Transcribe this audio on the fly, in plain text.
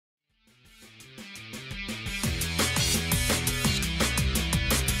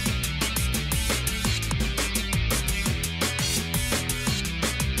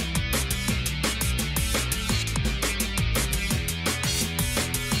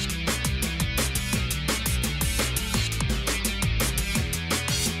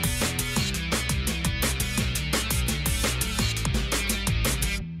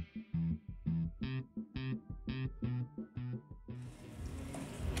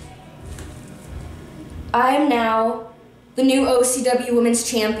I am now the new OCW Women's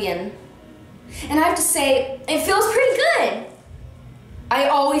Champion. And I have to say, it feels pretty good. I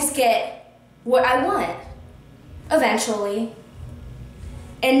always get what I want, eventually.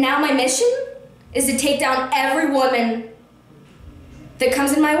 And now my mission is to take down every woman that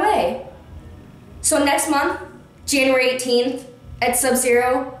comes in my way. So next month, January 18th, at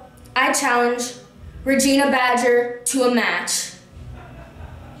Subzero, I challenge Regina Badger to a match.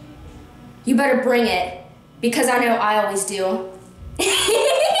 You better bring it, because I know I always do.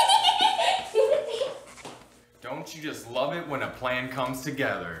 Don't you just love it when a plan comes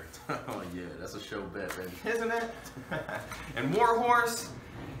together? Oh yeah, that's a show bet, baby. Isn't it? And Warhorse,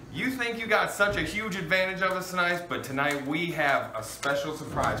 you think you got such a huge advantage of us tonight, but tonight we have a special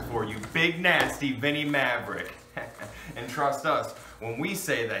surprise for you. Big nasty Vinnie Maverick. And trust us when we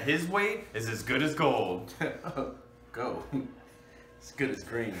say that his weight is as good as gold. Go. As good as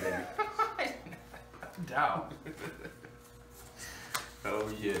green, baby. No doubt. Oh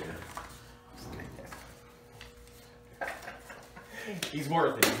yeah. He's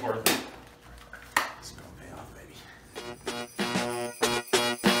worth it, he's worth it. It's gonna pay off, baby.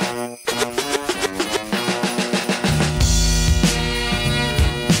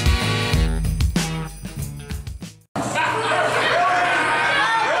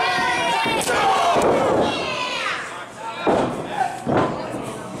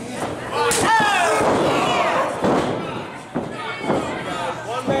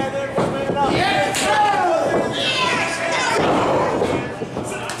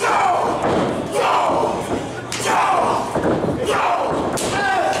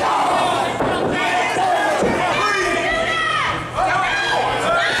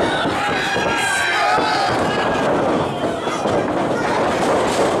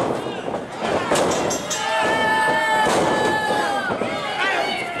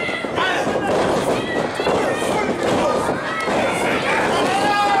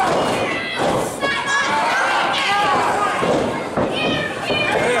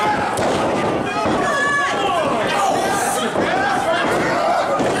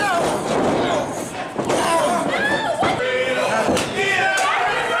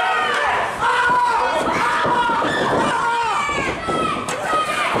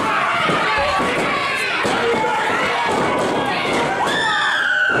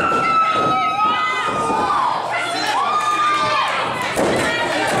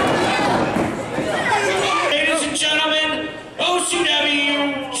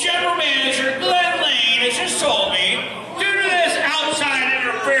 OCW General Manager Glenn Lane has just told me, due to this outside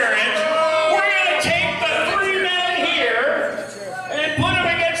interference, we're going to take the 3 men here and put them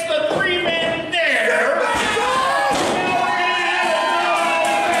against the 3 men there.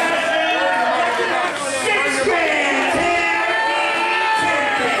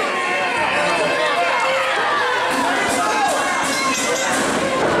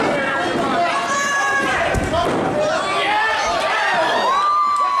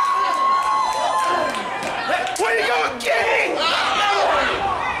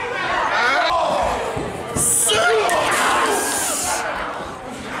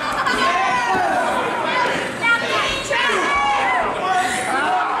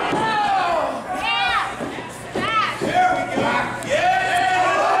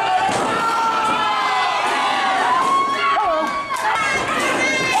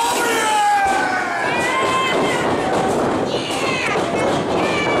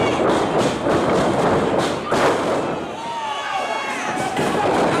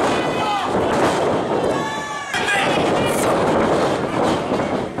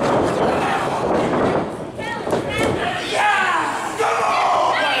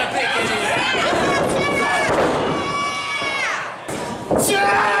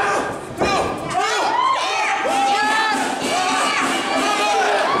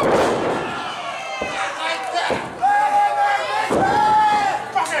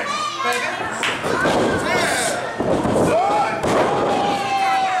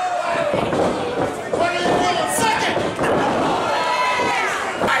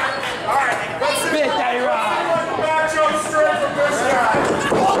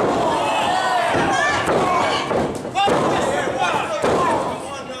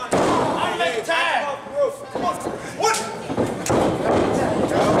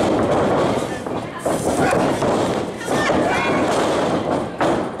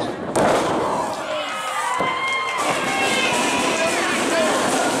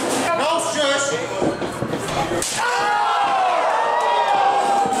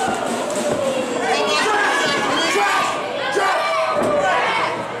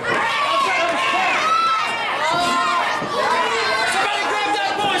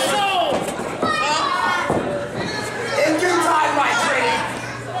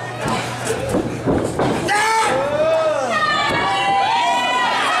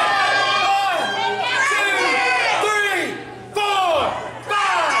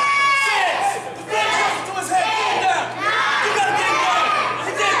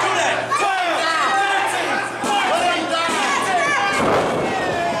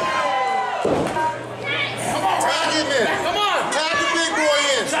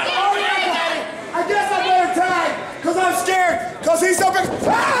 see something?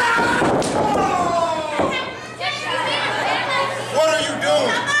 Ah! What are you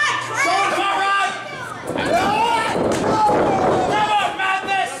doing? Don't come right! Come on,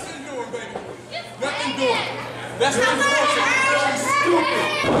 Mathis! Nothing doing, baby. Nothing doing. That's what I'm watching. Stupid.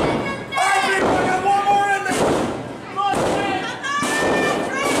 All right, people, I got one more in there. Come on, Trent!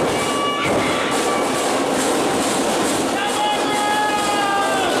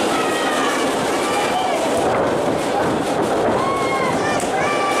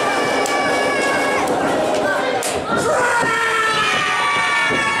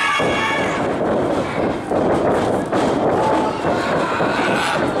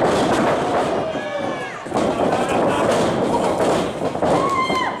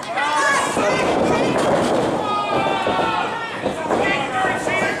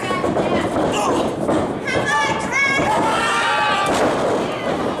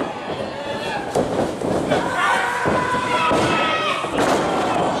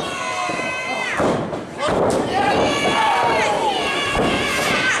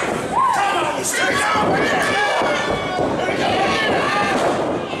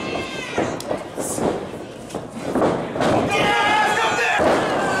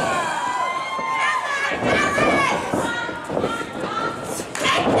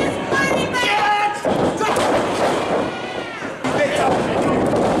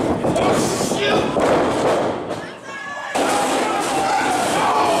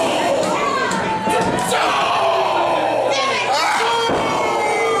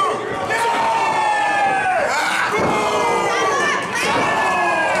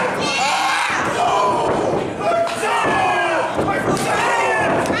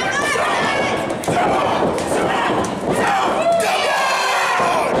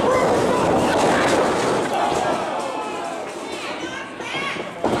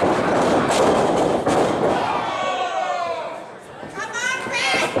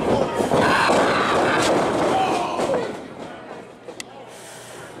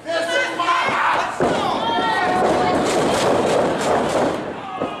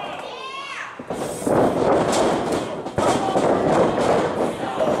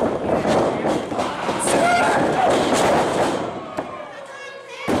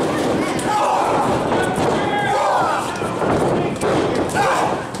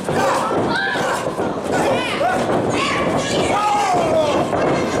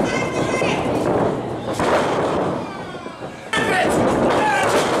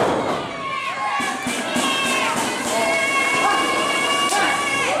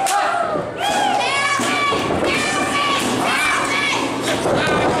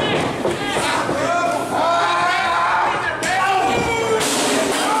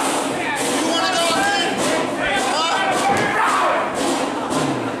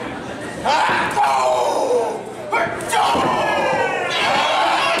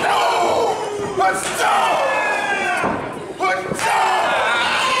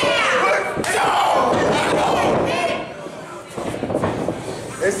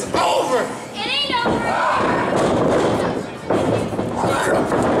 It's over! It ain't over!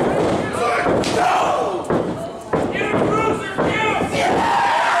 No! You Bruiser, you!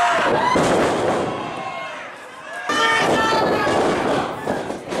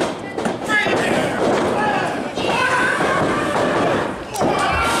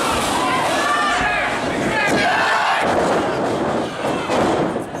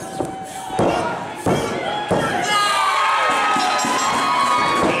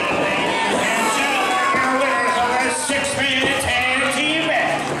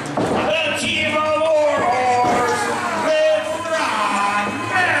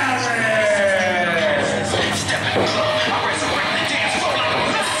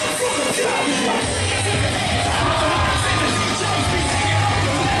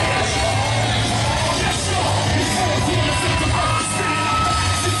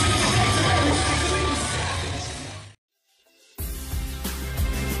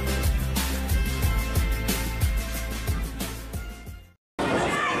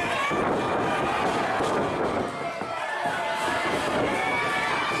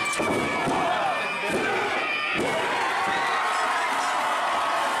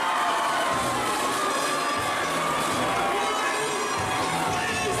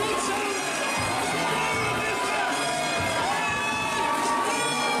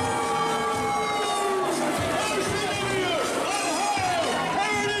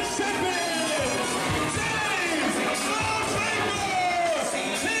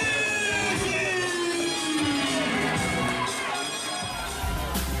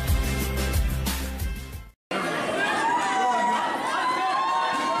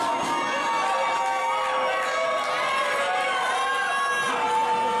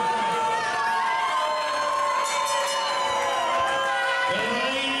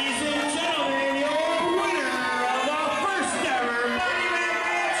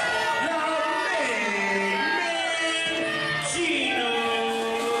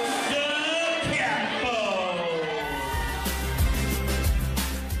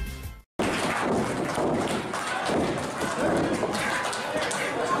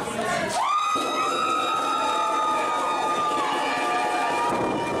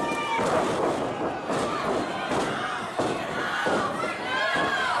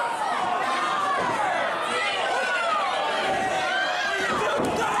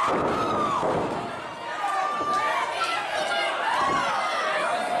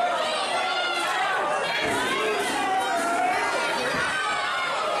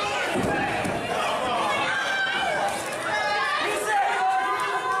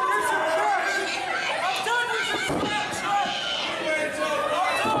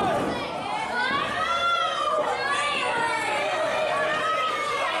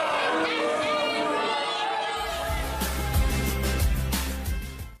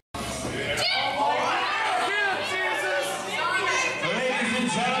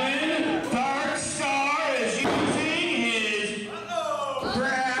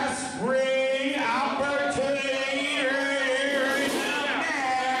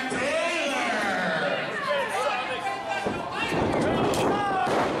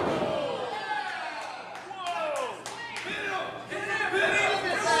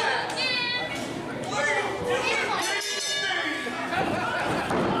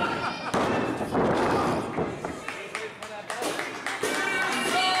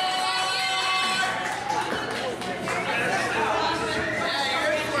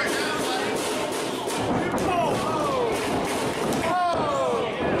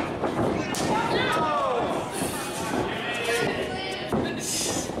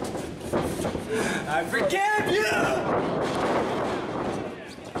 I forgive you!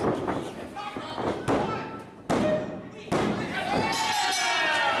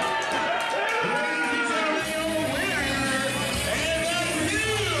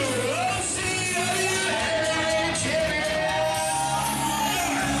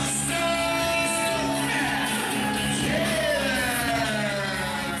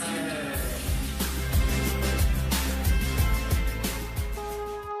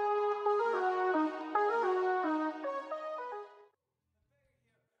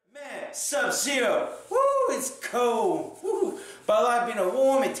 Subzero, woo, it's cold, woo. But I like being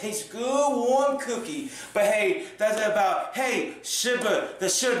warm, it tastes good, warm cookie. But hey, that's about, hey, Shiba, the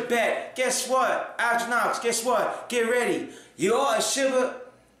Shiba bet. Guess what? Knox, guess what? Get ready. You are a Shiba,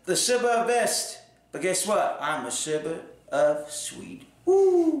 the Shiba of best. But guess what? I'm a Shiba of sweet.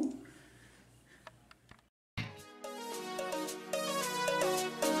 Woo.